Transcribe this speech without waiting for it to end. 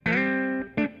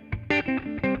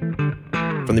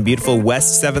From the beautiful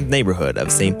West 7th neighborhood of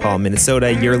St. Paul,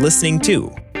 Minnesota, you're listening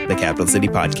to the Capital City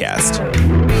Podcast.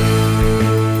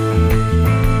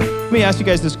 Let me ask you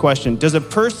guys this question. Does a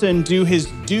person do his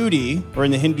duty, or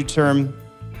in the Hindu term,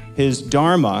 his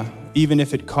dharma, even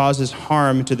if it causes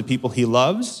harm to the people he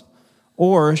loves?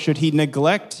 Or should he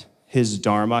neglect his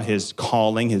dharma, his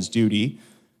calling, his duty,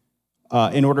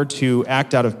 in order to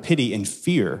act out of pity and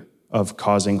fear of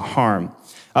causing harm?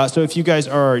 So if you guys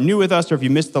are new with us, or if you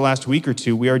missed the last week or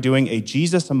two, we are doing a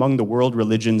Jesus Among the World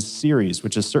Religions series,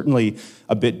 which is certainly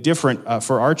a bit different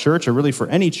for our church, or really for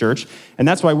any church. And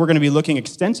that's why we're going to be looking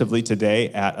extensively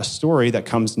today at a story that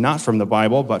comes not from the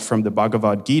Bible, but from the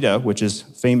Bhagavad Gita, which is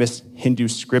famous Hindu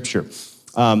scripture.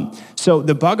 So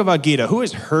the Bhagavad Gita, who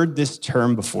has heard this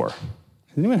term before?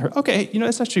 Has anyone heard? Okay,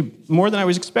 that's actually more than I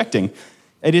was expecting.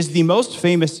 It is the most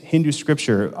famous Hindu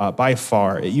scripture by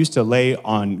far. It used to lay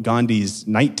on Gandhi's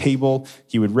night table.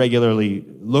 He would regularly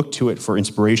look to it for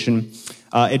inspiration.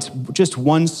 It's just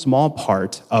one small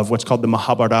part of what's called the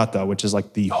Mahabharata, which is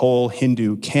like the whole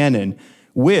Hindu canon,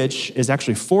 which is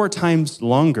actually 4 times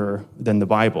longer than the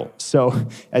Bible. So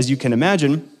as you can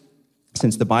imagine,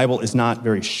 since the Bible is not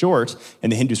very short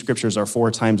and the Hindu scriptures are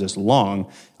 4 times as long,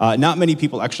 not many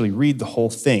people actually read the whole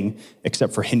thing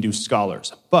except for Hindu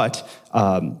scholars. But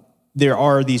there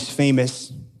are these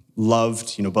famous,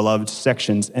 loved, beloved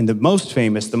sections, and the most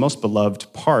famous, the most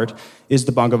beloved part is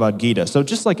the Bhagavad Gita. So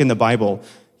just like in the Bible,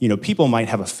 people might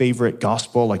have a favorite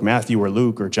gospel like Matthew or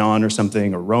Luke or John or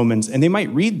something, or Romans, and they might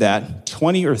read that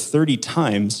 20 or 30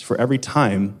 times for every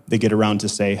time they get around to,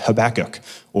 say, Habakkuk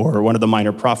or one of the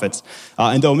minor prophets.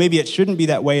 And though maybe it shouldn't be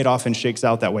that way, it often shakes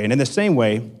out that way. And in the same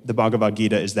way, the Bhagavad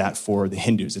Gita is that for the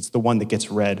Hindus. It's the one that gets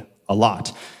read a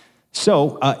lot.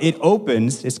 So it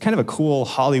opens, it's kind of a cool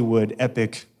Hollywood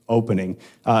epic opening.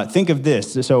 Think of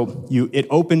this. So it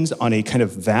opens on a kind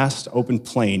of vast open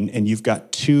plain, and you've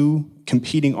got 2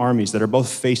 competing armies that are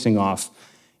both facing off.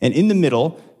 And in the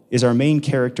middle is our main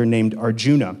character named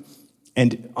Arjuna.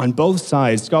 And on both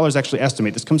sides, scholars actually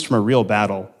estimate, this comes from a real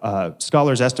battle,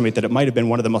 scholars estimate that it might have been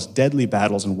one of the most deadly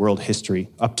battles in world history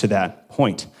up to that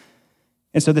point.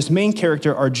 And so this main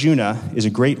character, Arjuna, is a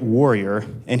great warrior,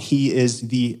 and he is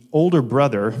his older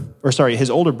brother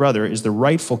is the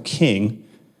rightful king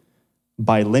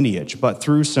by lineage, but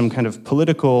through some kind of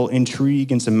political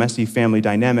intrigue and some messy family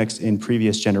dynamics in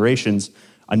previous generations,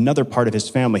 another part of his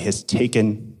family has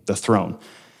taken the throne.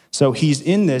 So he's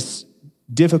in this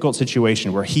difficult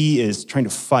situation where he is trying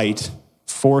to fight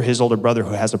for his older brother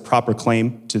who has a proper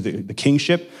claim to the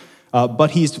kingship,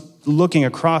 but he's looking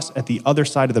across at the other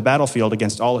side of the battlefield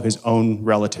against all of his own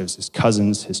relatives, his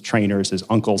cousins, his trainers, his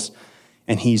uncles,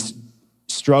 and he's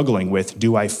struggling with,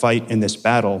 do I fight in this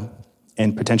battle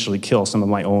and potentially kill some of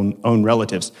my own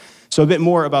relatives? So a bit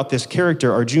more about this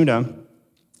character, Arjuna.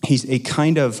 He's a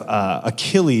kind of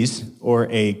Achilles or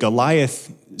a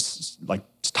Goliath like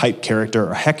type character,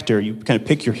 or Hector. You kind of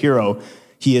pick your hero.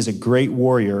 He is a great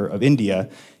warrior of India.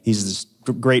 He's this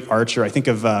great archer. I think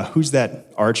of who's that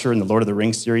archer in the Lord of the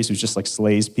Rings series who's just like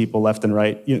slays people left and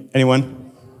right? Anyone?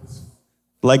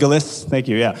 Legolas, thank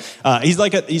you. Yeah, he's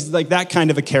like that kind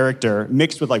of a character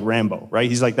mixed with like Rambo, right?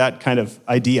 He's like that kind of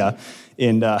idea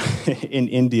in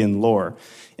Indian lore,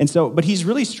 and so, but he's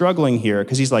really struggling here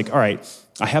because he's like, all right,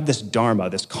 I have this dharma,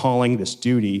 this calling, this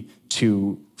duty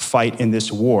to fight in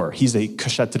this war. He's a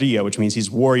kshatriya, which means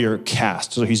he's warrior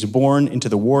caste. So he's born into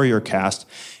the warrior caste,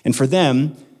 and for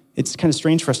them, it's kind of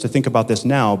strange for us to think about this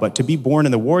now, but to be born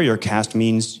in the warrior caste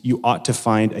means you ought to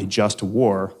find a just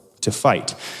war to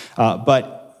fight.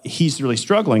 But he's really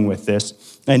struggling with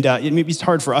this. And maybe it's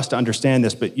hard for us to understand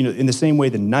this, but in the same way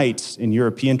the knights in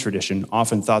European tradition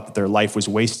often thought that their life was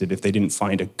wasted if they didn't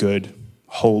find a good,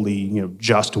 holy,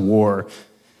 just war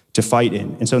to fight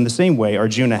in. And so in the same way,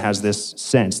 Arjuna has this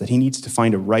sense that he needs to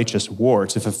find a righteous war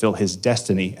to fulfill his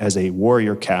destiny as a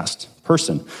warrior caste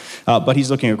person. But he's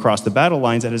looking across the battle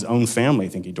lines at his own family,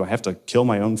 thinking, do I have to kill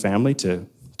my own family to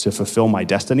fulfill my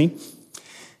destiny?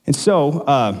 And so,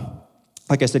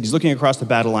 like I said, he's looking across the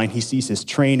battle line. He sees his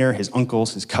trainer, his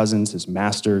uncles, his cousins, his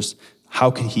masters.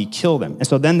 How can he kill them? And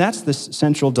so then that's the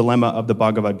central dilemma of the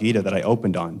Bhagavad Gita that I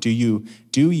opened on. Do you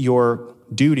do your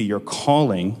duty, your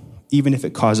calling, even if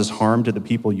it causes harm to the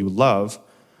people you love,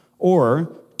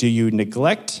 or do you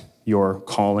neglect your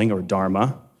calling or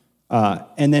dharma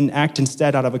and then act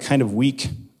instead out of a kind of weak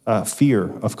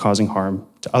fear of causing harm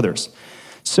to others?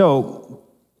 So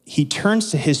he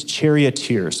turns to his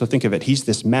charioteer. So think of it. He's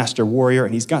this master warrior,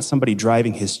 and he's got somebody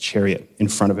driving his chariot in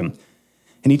front of him.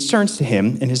 And he turns to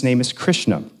him, and his name is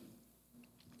Krishna.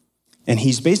 And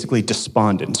he's basically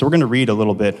despondent. So we're going to read a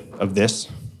little bit of this.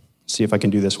 See if I can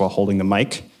do this while holding the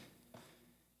mic.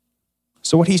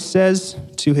 So what he says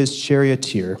to his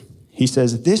charioteer, he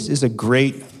says, "This is a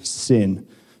great sin.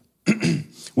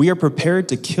 We are prepared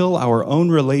to kill our own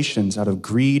relations out of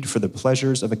greed for the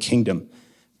pleasures of a kingdom.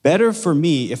 Better for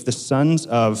me if the sons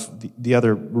of the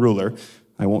other ruler,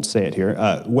 I won't say it here,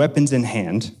 weapons in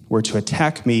hand, were to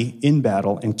attack me in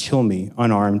battle and kill me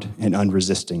unarmed and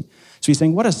unresisting." So he's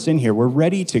saying, what a sin here. We're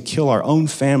ready to kill our own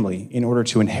family in order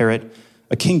to inherit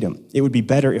a kingdom. It would be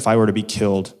better if I were to be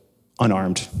killed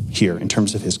unarmed here in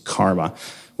terms of his karma,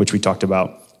 which we talked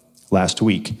about last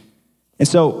week. And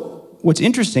so what's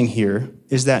interesting here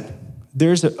is that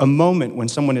there's a moment when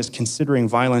someone is considering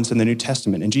violence in the New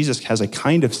Testament, and Jesus has a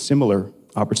kind of similar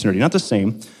opportunity, not the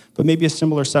same, but maybe a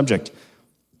similar subject.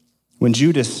 When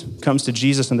Judas comes to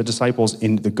Jesus and the disciples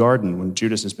in the garden, when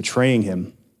Judas is betraying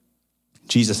him,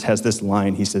 Jesus has this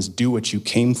line. He says, "Do what you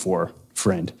came for,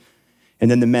 friend."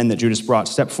 And then the men that Judas brought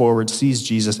stepped forward, seized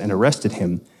Jesus, and arrested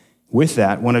him. With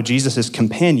that, one of Jesus'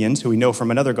 companions, who we know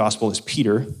from another gospel is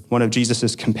Peter, one of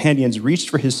Jesus' companions reached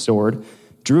for his sword,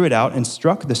 drew it out, and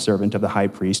struck the servant of the high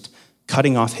priest,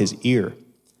 cutting off his ear.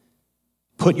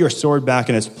 "Put your sword back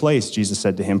in its place," Jesus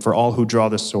said to him, "for all who draw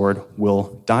the sword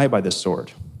will die by the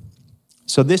sword."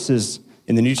 So this is,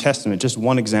 in the New Testament, just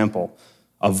one example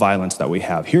of violence that we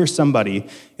have. Here somebody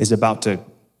is about to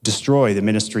destroy the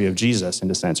ministry of Jesus, in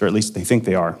a sense, or at least they think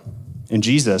they are. And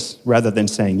Jesus, rather than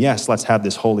saying, yes, let's have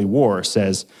this holy war,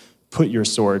 says, put your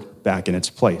sword back in its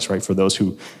place, right? For those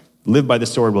who live by the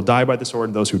sword will die by the sword,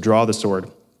 and those who draw the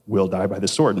sword will die by the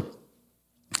sword.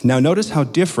 Now notice how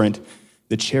different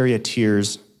the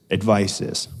charioteer's advice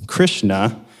is.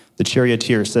 Krishna, the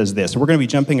charioteer, says this. We're going to be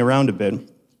jumping around a bit.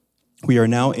 We are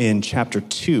now in chapter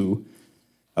 2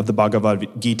 of the Bhagavad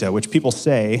Gita, which people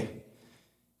say,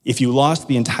 if you lost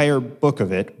the entire book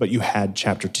of it, but you had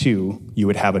chapter 2, you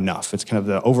would have enough. It's kind of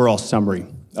the overall summary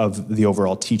of the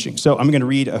overall teaching. So I'm going to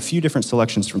read a few different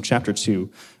selections from chapter 2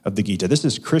 of the Gita. This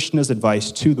is Krishna's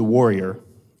advice to the warrior,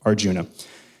 Arjuna.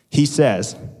 He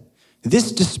says,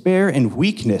 "This despair and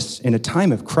weakness in a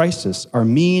time of crisis are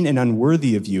mean and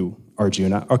unworthy of you,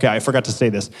 Arjuna." Okay, I forgot to say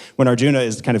this. When Arjuna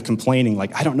is kind of complaining,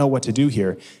 like, I don't know what to do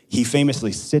here, he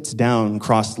famously sits down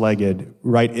cross-legged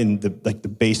right in the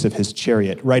base of his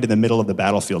chariot, right in the middle of the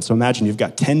battlefield. So imagine you've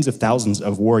got tens of thousands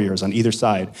of warriors on either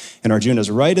side, and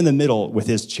Arjuna's right in the middle with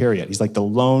his chariot. He's like the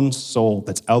lone soul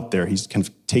that's out there. He's kind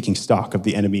of taking stock of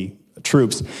the enemy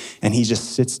troops, and he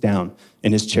just sits down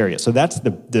in his chariot. So that's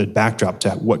the backdrop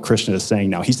to what Krishna is saying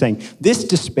now. He's saying, this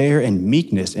despair and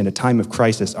meekness in a time of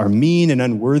crisis are mean and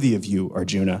unworthy of you,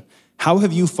 Arjuna. How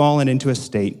have you fallen into a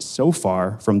state so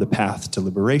far from the path to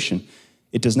liberation?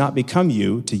 It does not become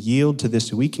you to yield to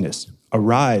this weakness.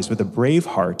 Arise with a brave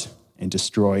heart and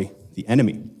destroy the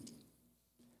enemy.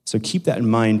 So keep that in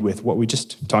mind with what we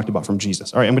just talked about from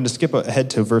Jesus. All right, I'm going to skip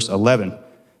ahead to verse 11.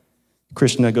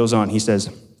 Krishna goes on. He says,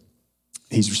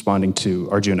 he's responding to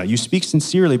Arjuna. "You speak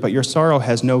sincerely, but your sorrow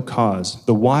has no cause.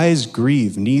 The wise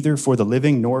grieve neither for the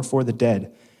living nor for the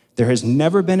dead. There has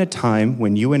never been a time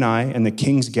when you and I and the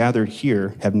kings gathered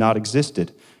here have not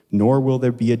existed, nor will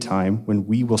there be a time when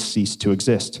we will cease to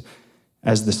exist.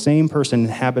 As the same person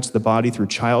inhabits the body through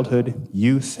childhood,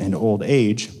 youth, and old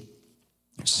age,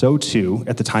 so too,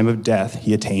 at the time of death,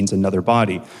 he attains another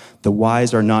body. The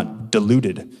wise are not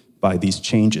deluded by these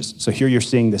changes." So here you're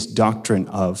seeing this doctrine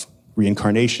of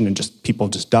reincarnation, and just people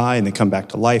just die and they come back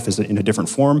to life as in a different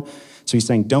form. So he's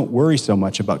saying, don't worry so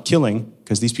much about killing,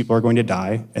 because these people are going to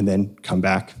die and then come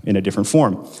back in a different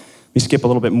form. Let me skip a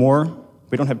little bit more.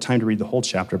 We don't have time to read the whole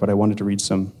chapter, but I wanted to read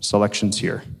some selections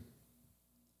here.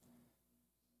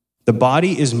 "The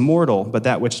body is mortal, but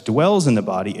that which dwells in the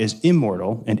body is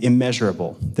immortal and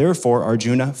immeasurable. Therefore,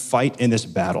 Arjuna, fight in this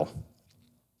battle.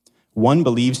 One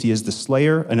believes he is the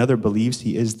slayer, another believes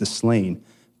he is the slain.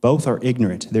 Both are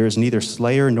ignorant. There is neither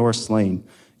slayer nor slain.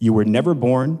 You were never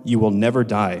born. You will never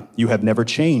die. You have never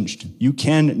changed. You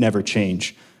can never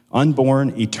change.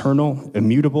 Unborn, eternal,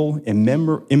 immutable,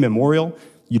 immemorial.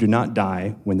 You do not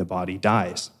die when the body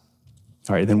dies."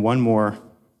 All right, then one more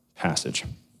passage.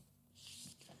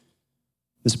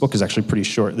 This book is actually pretty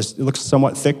short. It looks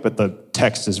somewhat thick, but the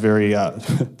text is very,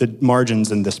 the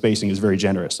margins and the spacing is very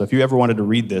generous. So if you ever wanted to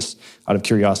read this out of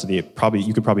curiosity,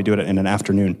 you could probably do it in an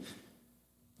afternoon.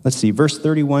 Let's see, verse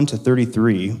 31 to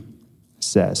 33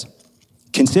 says,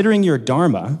 "Considering your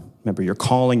dharma," remember your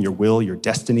calling, your will, your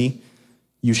destiny,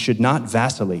 "you should not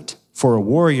vacillate. For a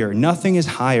warrior, nothing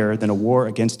is higher than a war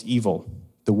against evil.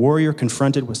 The warrior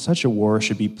confronted with such a war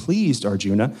should be pleased,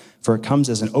 Arjuna, for it comes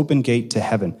as an open gate to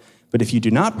heaven. But if you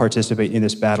do not participate in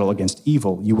this battle against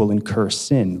evil, you will incur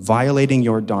sin, violating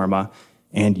your dharma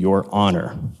and your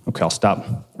honor. Okay, I'll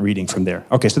stop reading from there.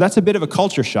 Okay, so that's a bit of a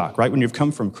culture shock, right? When you've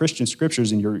come from Christian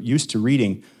scriptures and you're used to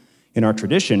reading in our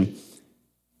tradition,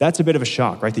 that's a bit of a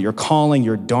shock, right? That your calling,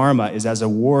 your dharma is as a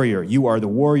warrior. You are the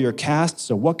warrior caste,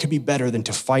 so what could be better than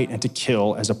to fight and to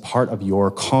kill as a part of your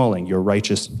calling, your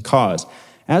righteous cause?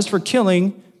 As for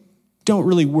killing, don't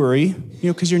really worry,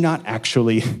 because you're not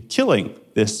actually killing,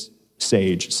 this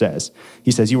sage says.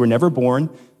 He says, you were never born,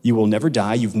 you will never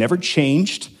die, you've never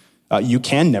changed, you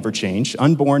can never change.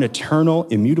 Unborn, eternal,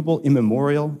 immutable,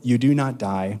 immemorial, you do not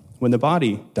die when the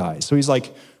body dies. So he's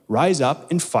like, rise up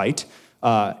and fight.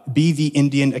 Be the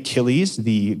Indian Achilles,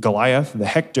 the Goliath, the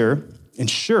Hector, and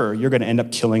sure, you're going to end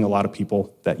up killing a lot of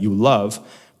people that you love,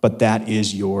 but that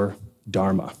is your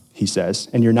dharma, he says.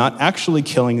 And you're not actually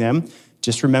killing them.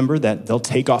 Just remember that they'll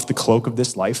take off the cloak of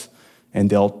this life and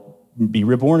they'll be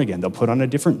reborn again. They'll put on a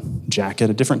different jacket,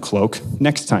 a different cloak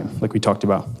next time, like we talked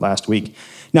about last week.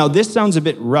 Now, this sounds a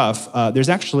bit rough. There's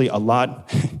actually a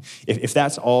lot, if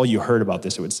that's all you heard about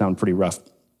this, it would sound pretty rough.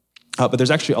 But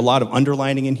there's actually a lot of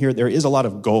underlining in here. There is a lot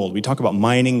of gold. We talk about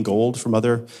mining gold from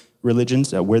other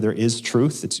religions where there is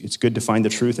truth. It's good to find the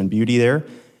truth and beauty there.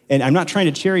 And I'm not trying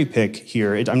to cherry pick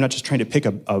here. I'm not just trying to pick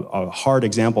a hard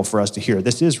example for us to hear.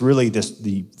 This is really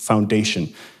the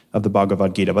foundation of the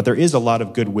Bhagavad Gita, but there is a lot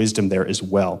of good wisdom there as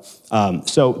well.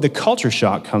 So the culture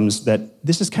shock comes that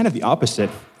this is kind of the opposite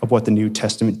of what the New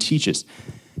Testament teaches.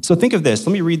 So think of this.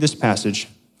 Let me read this passage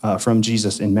from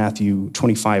Jesus in Matthew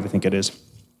 25, I think it is.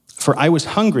 For I was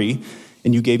hungry,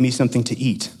 and you gave me something to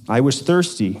eat. I was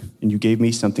thirsty, and you gave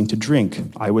me something to drink.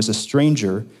 I was a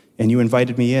stranger, and you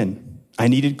invited me in. I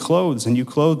needed clothes, and you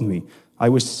clothed me. I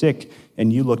was sick,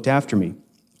 and you looked after me.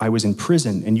 I was in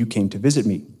prison, and you came to visit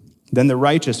me. Then the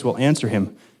righteous will answer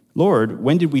him, Lord,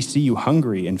 when did we see you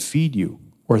hungry and feed you,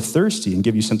 or thirsty and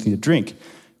give you something to drink?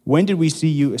 When did we see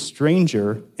you a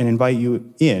stranger and invite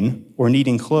you in, or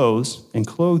needing clothes and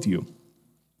clothe you?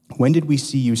 When did we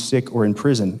see you sick or in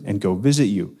prison and go visit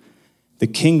you? The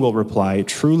king will reply,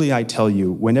 truly I tell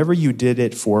you, whenever you did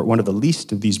it for one of the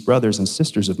least of these brothers and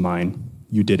sisters of mine,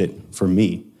 you did it for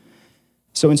me.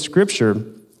 So in Scripture,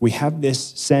 we have this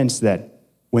sense that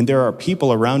when there are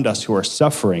people around us who are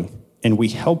suffering and we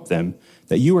help them,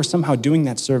 that you are somehow doing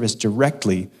that service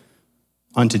directly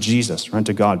unto Jesus or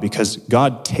unto God, because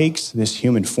God takes this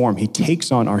human form. He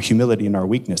takes on our humility and our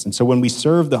weakness. And so when we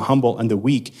serve the humble and the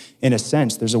weak, in a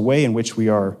sense, there's a way in which we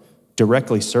are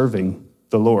directly serving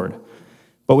the Lord.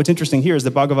 But what's interesting here is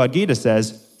the Bhagavad Gita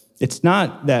says, it's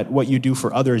not that what you do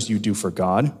for others, you do for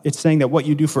God. It's saying that what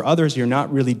you do for others, you're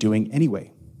not really doing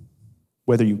anyway.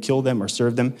 Whether you kill them or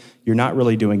serve them, you're not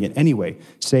really doing it anyway.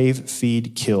 Save,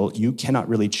 feed, kill. You cannot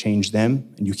really change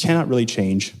them, and you cannot really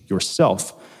change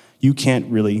yourself. You can't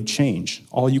really change.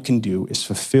 All you can do is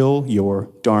fulfill your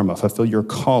dharma, fulfill your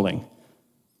calling.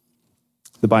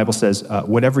 The Bible says,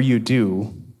 whatever you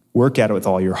do, work at it with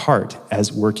all your heart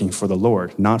as working for the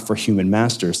Lord, not for human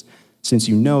masters, since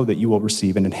you know that you will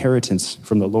receive an inheritance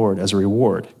from the Lord as a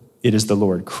reward. It is the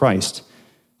Lord Christ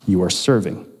you are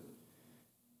serving.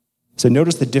 So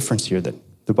notice the difference here, that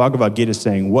the Bhagavad Gita is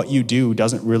saying what you do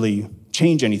doesn't really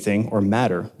change anything or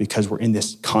matter, because we're in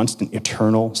this constant,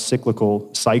 eternal,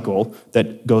 cyclical cycle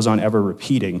that goes on ever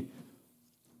repeating.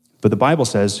 But the Bible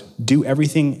says, do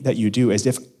everything that you do as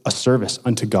if a service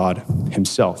unto God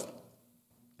himself,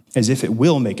 as if it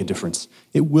will make a difference.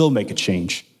 It will make a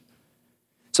change.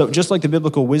 So just like the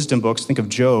biblical wisdom books, think of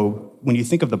Job. When you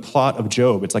think of the plot of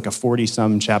Job, it's like a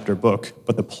 40-some chapter book,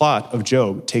 but the plot of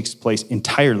Job takes place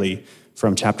entirely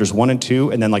from chapters 1 and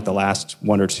 2, and then like the last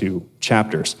 1 or 2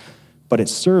 chapters. But it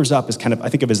serves up as kind of, I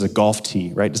think of it as a golf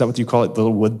tee, right? Is that what you call it? The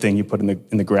little wood thing you put in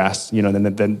the grass, and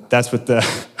then that's what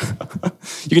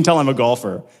you can tell I'm a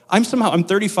golfer. I'm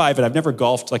 35 and I've never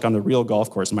golfed like on the real golf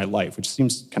course in my life, which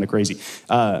seems kind of crazy.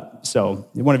 So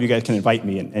one of you guys can invite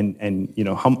me and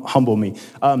humble me.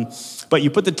 But you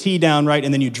put the tee down, right?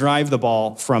 And then you drive the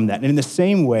ball from that. And in the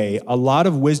same way, a lot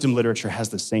of wisdom literature has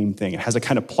the same thing. It has a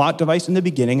kind of plot device in the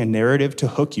beginning, a narrative to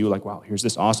hook you, like, wow, here's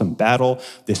this awesome battle,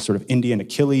 this sort of Indian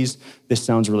Achilles. This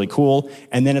sounds really cool.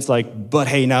 And then it's like, but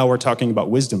hey, now we're talking about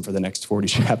wisdom for the next 40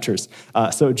 chapters.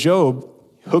 So Job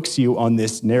hooks you on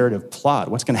this narrative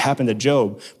plot. What's going to happen to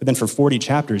Job? But then for 40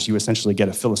 chapters, you essentially get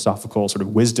a philosophical sort of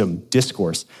wisdom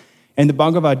discourse. And the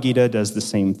Bhagavad Gita does the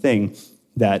same thing,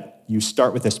 that you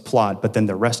start with this plot, but then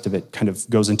the rest of it kind of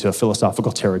goes into a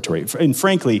philosophical territory. And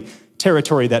frankly,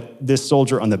 territory that this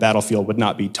soldier on the battlefield would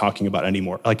not be talking about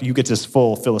anymore. Like you get this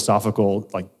full philosophical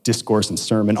like discourse and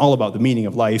sermon all about the meaning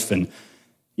of life and,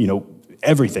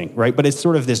 everything, right? But it's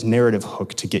sort of this narrative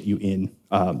hook to get you in.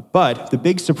 But the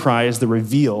big surprise, the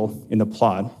reveal in the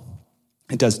plot,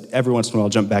 It does every once in a while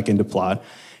jump back into plot.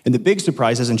 And the big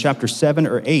surprise is in chapter 7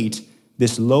 or 8,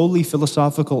 this lowly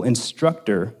philosophical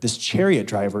instructor, this chariot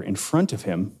driver in front of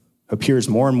him, appears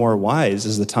more and more wise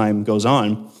as the time goes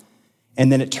on. And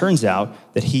then it turns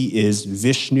out that he is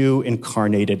Vishnu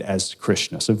incarnated as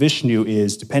Krishna. So Vishnu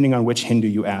is, depending on which Hindu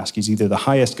you ask, he's either the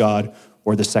highest god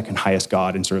or the second highest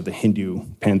god in sort of the Hindu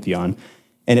pantheon.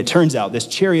 And it turns out this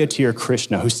charioteer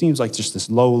Krishna, who seems like just this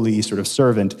lowly sort of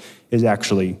servant, is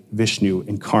actually Vishnu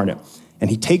incarnate. And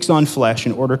he takes on flesh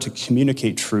in order to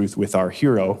communicate truth with our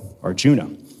hero, Arjuna.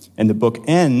 And the book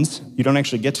ends, you don't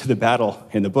actually get to the battle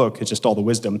in the book, it's just all the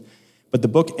wisdom. But the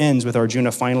book ends with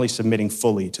Arjuna finally submitting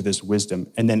fully to this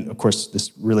wisdom. And then, of course,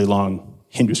 this really long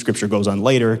Hindu scripture goes on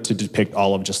later to depict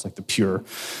all of just like the pure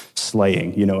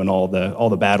slaying, and all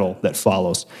the battle that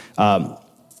follows.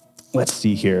 Let's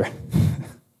see here.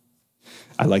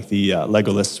 I like the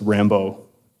Legolas Rambo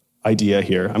idea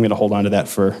here. I'm going to hold on to that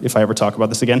for if I ever talk about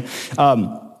this again.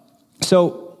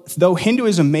 So though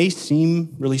Hinduism may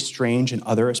seem really strange and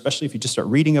other, especially if you just start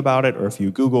reading about it or if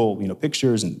you Google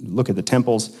pictures and look at the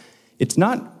temples, it's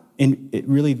not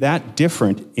really that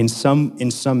different in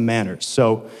some manners.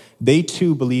 So they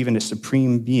too believe in a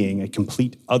supreme being, a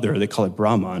complete other. They call it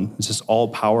Brahman. It's this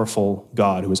all-powerful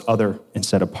God who is other and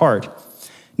set apart.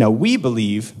 Now we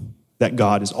believe that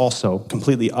God is also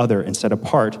completely other and set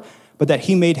apart, but that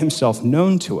he made himself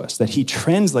known to us, that he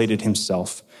translated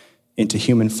himself into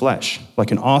human flesh,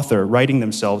 like an author writing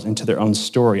themselves into their own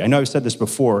story. I know I've said this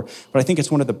before, but I think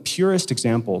it's one of the purest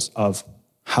examples of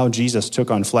how Jesus took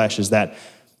on flesh is that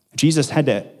Jesus had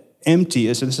to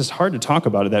empty, so this is hard to talk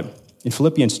about it, that in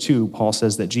Philippians 2, Paul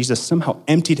says that Jesus somehow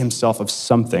emptied himself of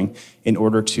something in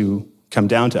order to come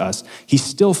down to us. He's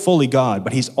still fully God,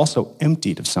 but he's also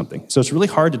emptied of something. So it's really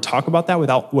hard to talk about that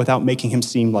without making him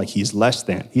seem like he's less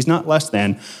than. He's not less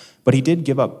than, but he did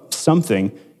give up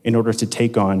something in order to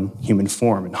take on human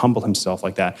form and humble himself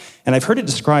like that. And I've heard it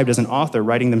described as an author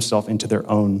writing themselves into their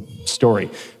own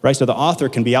story, right? So the author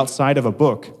can be outside of a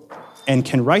book and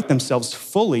can write themselves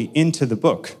fully into the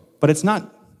book, but it's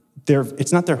not their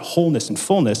wholeness and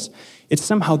fullness. It's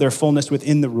somehow their fullness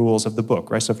within the rules of the book,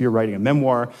 right? So if you're writing a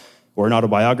memoir or an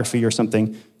autobiography or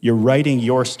something, you're writing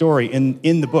your story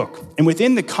in the book. And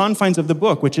within the confines of the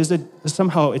book, which is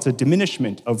somehow it's a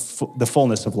diminishment of the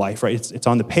fullness of life, right? It's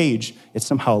on the page, it's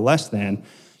somehow less than,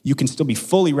 you can still be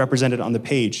fully represented on the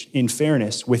page in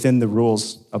fairness within the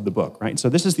rules of the book, right? So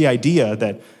this is the idea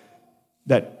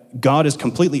that God is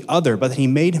completely other, but that he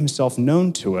made himself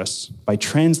known to us by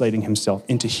translating himself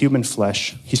into human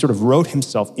flesh. He sort of wrote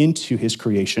himself into his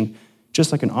creation,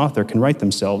 just like an author can write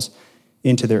themselves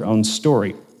into their own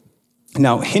story.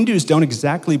 Now, Hindus don't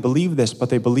exactly believe this, but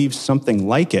they believe something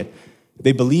like it.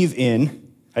 They believe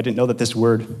in, I didn't know that this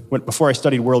word, before I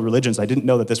studied world religions, I didn't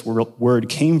know that this word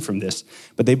came from this,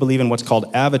 but they believe in what's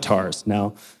called avatars.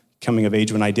 Now, coming of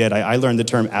age when I did, I learned the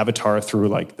term avatar through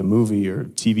like the movie or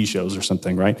TV shows or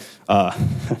something, right?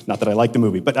 Not that I like the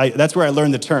movie, but that's where I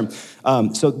learned the term.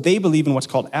 So they believe in what's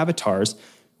called avatars,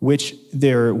 which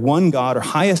their one god or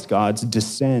highest gods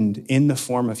descend in the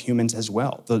form of humans as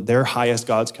well. Their highest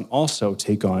gods can also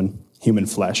take on human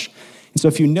flesh. And so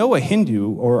if you know a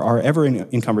Hindu or are ever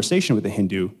in conversation with a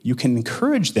Hindu, you can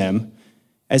encourage them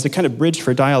as a kind of bridge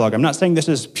for dialogue. I'm not saying this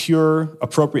is pure,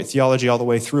 appropriate theology all the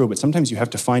way through, but sometimes you have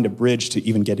to find a bridge to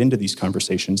even get into these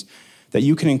conversations, that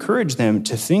you can encourage them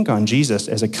to think on Jesus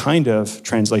as a kind of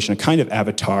translation, a kind of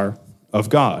avatar of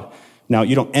God. Now,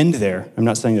 you don't end there. I'm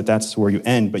not saying that that's where you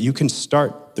end, but you can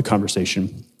start the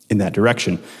conversation in that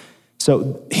direction.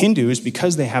 So Hindus,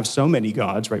 because they have so many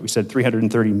gods, right? We said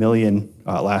 330 million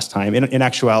last time. In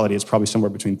actuality, it's probably somewhere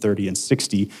between 30 and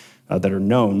 60 that are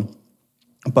known.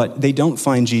 But they don't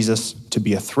find Jesus to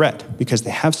be a threat because they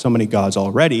have so many gods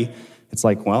already. It's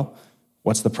like, well,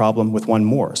 what's the problem with one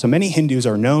more? So many Hindus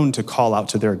are known to call out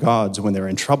to their gods when they're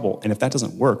in trouble. And if that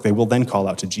doesn't work, they will then call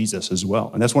out to Jesus as well.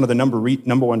 And that's one of the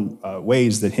number one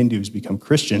ways that Hindus become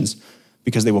Christians,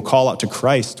 because they will call out to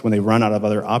Christ when they run out of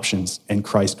other options, and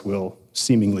Christ will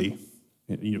seemingly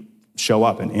show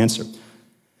up and answer.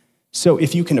 So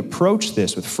if you can approach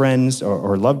this with friends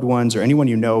or loved ones or anyone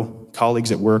you know,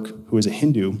 colleagues at work who is a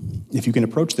Hindu, if you can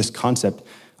approach this concept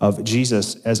of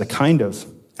Jesus as a kind of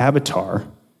avatar,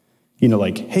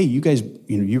 like, hey, you guys,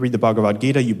 you read the Bhagavad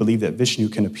Gita, you believe that Vishnu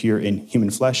can appear in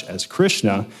human flesh as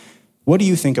Krishna. What do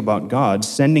you think about God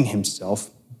sending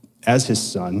himself as his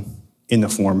son in the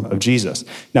form of Jesus?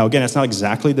 Now, again, it's not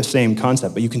exactly the same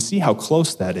concept, but you can see how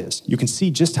close that is. You can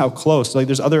see just how close. Like,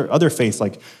 there's other faiths,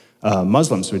 like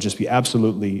Muslims would just be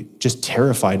absolutely just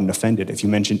terrified and offended if you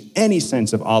mentioned any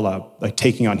sense of Allah, like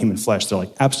taking on human flesh. They're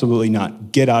like, absolutely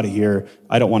not. Get out of here.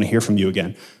 I don't want to hear from you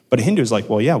again. But a Hindu is like,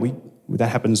 well, yeah, that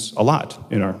happens a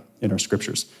lot in our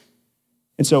scriptures.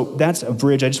 And so that's a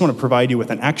bridge. I just want to provide you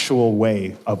with an actual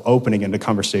way of opening into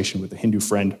conversation with a Hindu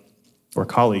friend or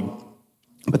colleague.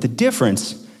 But the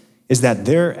difference is that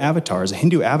their avatars, a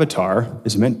Hindu avatar,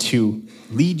 is meant to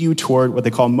lead you toward what they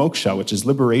call moksha, which is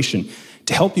liberation,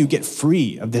 to help you get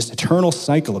free of this eternal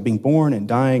cycle of being born and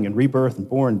dying and rebirth and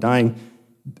born and dying.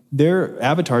 Their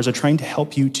avatars are trying to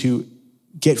help you to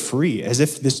get free, as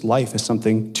if this life is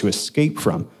something to escape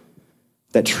from.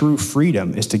 That true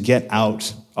freedom is to get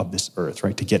out of this earth,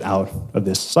 right? To get out of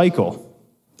this cycle.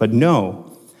 But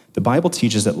no, the Bible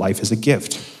teaches that life is a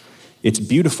gift. It's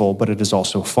beautiful, but it is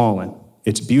also fallen.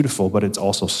 It's beautiful, but it's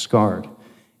also scarred.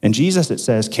 And Jesus, it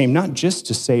says, came not just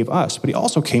to save us, but he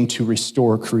also came to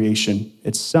restore creation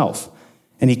itself.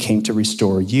 And he came to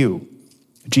restore you.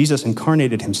 Jesus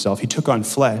incarnated himself. He took on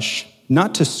flesh,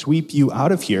 not to sweep you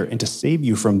out of here and to save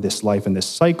you from this life and this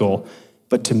cycle,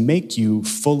 but to make you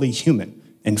fully human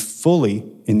and fully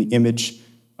in the image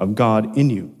of God in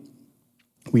you.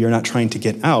 We are not trying to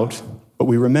get out, but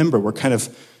we remember we're kind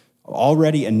of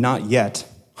already and not yet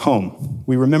home.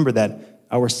 We remember that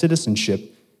our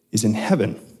citizenship is in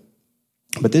heaven.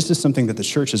 But this is something that the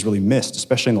church has really missed,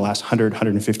 especially in the last 100,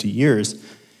 150 years,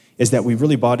 is that we've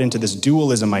really bought into this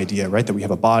dualism idea, right? That we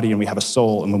have a body and we have a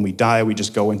soul, and when we die, we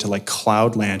just go into like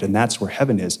cloud land, and that's where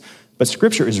heaven is. But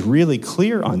Scripture is really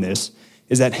clear on this,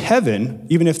 is that heaven,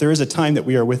 even if there is a time that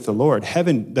we are with the Lord,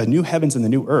 heaven, the new heavens and the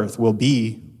new earth will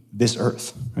be this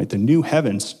earth, right? The new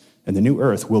heavens and the new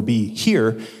earth will be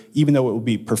here, even though it will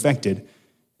be perfected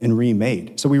and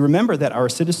remade. So we remember that our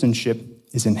citizenship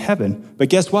is in heaven, but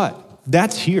guess what?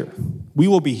 That's here. We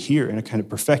will be here in a kind of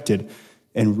perfected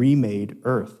and remade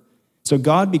earth. So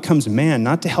God becomes man,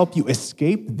 not to help you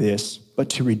escape this, but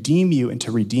to redeem you and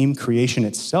to redeem creation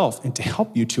itself and to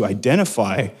help you to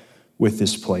identify with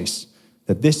this place,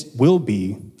 that this will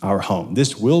be our home.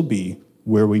 This will be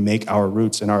where we make our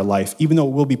roots in our life, even though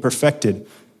it will be perfected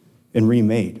and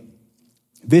remade.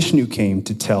 Vishnu came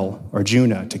to tell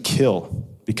Arjuna to kill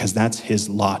because that's his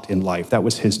lot in life. That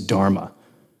was his dharma.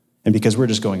 And because we're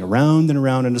just going around and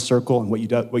around in a circle, and what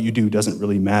you do doesn't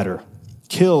really matter.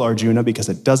 Kill Arjuna because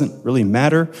it doesn't really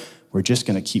matter. We're just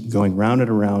going to keep going round and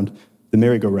around the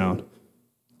merry-go-round.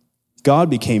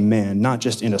 God became man, not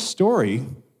just in a story,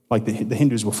 like the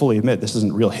Hindus will fully admit, this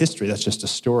isn't real history, that's just a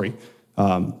story.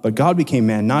 But God became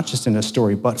man, not just in a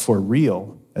story, but for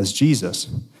real, as Jesus.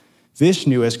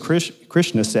 Vishnu, as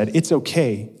Krishna said, it's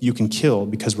okay, you can kill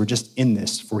because we're just in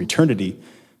this for eternity.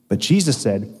 But Jesus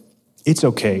said, it's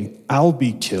okay, I'll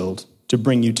be killed to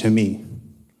bring you to me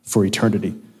for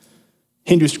eternity.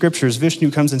 Hindu scriptures,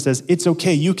 Vishnu comes and says, it's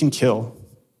okay, you can kill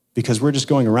because we're just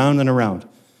going around and around.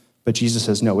 But Jesus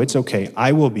says, no, it's okay,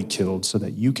 I will be killed so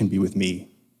that you can be with me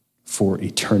for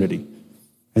eternity.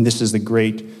 And this is the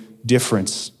great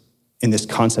difference in this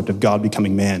concept of God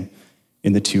becoming man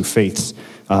in the two faiths.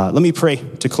 Let me pray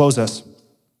to close us,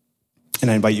 and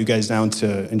I invite you guys down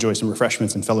to enjoy some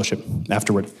refreshments and fellowship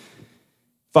afterward.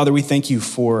 Father, we thank you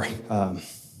for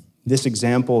this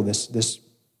example, this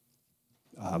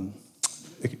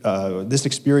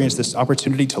experience, this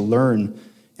opportunity to learn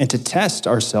and to test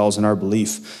ourselves and our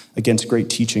belief against great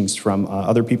teachings from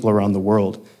other people around the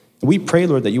world. And we pray,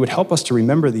 Lord, that you would help us to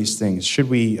remember these things. Should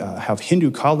we have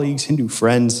Hindu colleagues, Hindu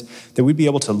friends, that we'd be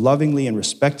able to lovingly and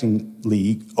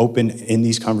respectingly open in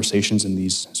these conversations and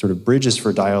these sort of bridges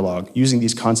for dialogue, using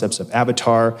these concepts of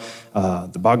avatar,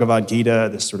 the Bhagavad Gita,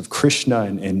 this sort of Krishna,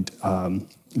 and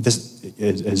this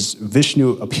is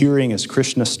Vishnu appearing as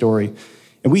Krishna's story.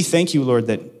 And we thank you, Lord,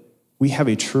 that we have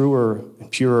a truer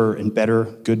and purer and better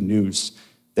good news,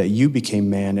 that you became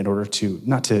man in order to,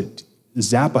 not to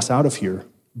zap us out of here,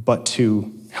 but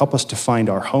to help us to find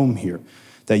our home here,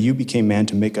 that you became man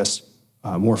to make us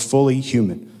more fully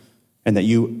human, and that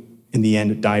you, in the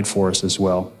end, died for us as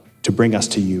well, to bring us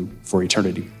to you for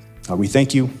eternity. We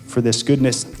thank you for this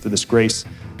goodness, for this grace.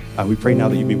 We pray now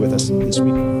that you be with us this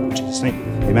week. In Jesus' name,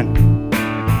 amen.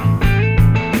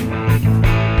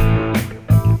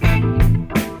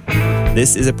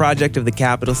 This is a project of the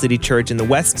Capital City Church in the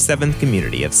West 7th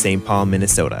community of St. Paul,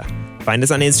 Minnesota. Find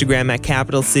us on Instagram at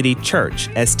Capital City Church,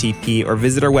 STP, or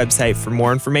visit our website for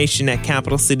more information at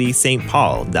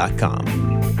capitalcitystpaul.com.